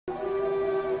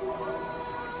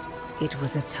It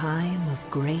was a time of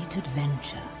great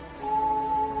adventure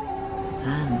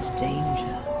and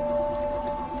danger.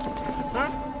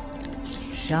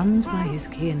 Shunned by his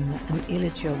kin, an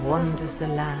illager wanders the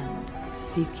land,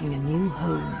 seeking a new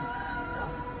home.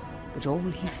 But all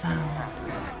he found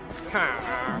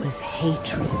was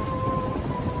hatred.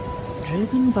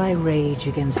 Driven by rage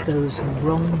against those who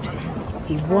wronged him,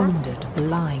 he wandered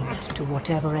blind to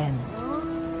whatever end.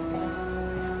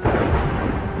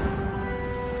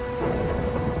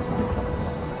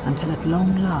 Until at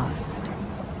long last,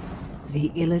 the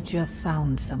illager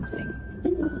found something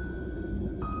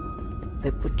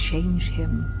that would change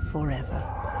him forever.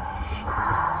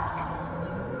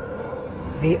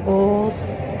 The Orb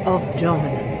of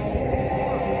Dominance.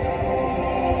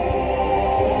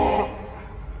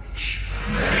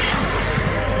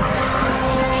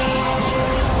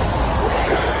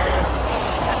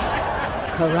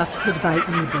 Corrupted by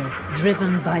evil,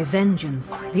 driven by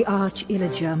vengeance, the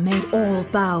Arch-Illager made all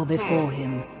bow before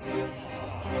him.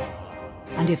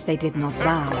 And if they did not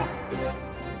bow,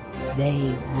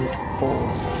 they would fall.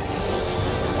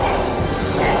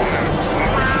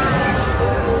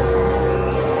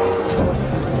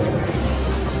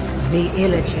 The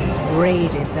Illagers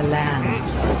raided the land.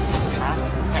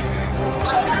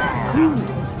 Who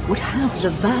would have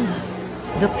the valor,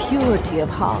 the purity of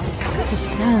heart, to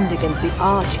stand against the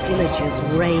Arch-Illager's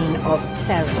reign of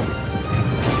terror?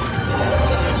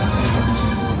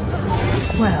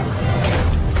 Well,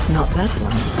 not that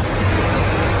one.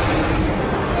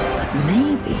 But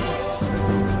maybe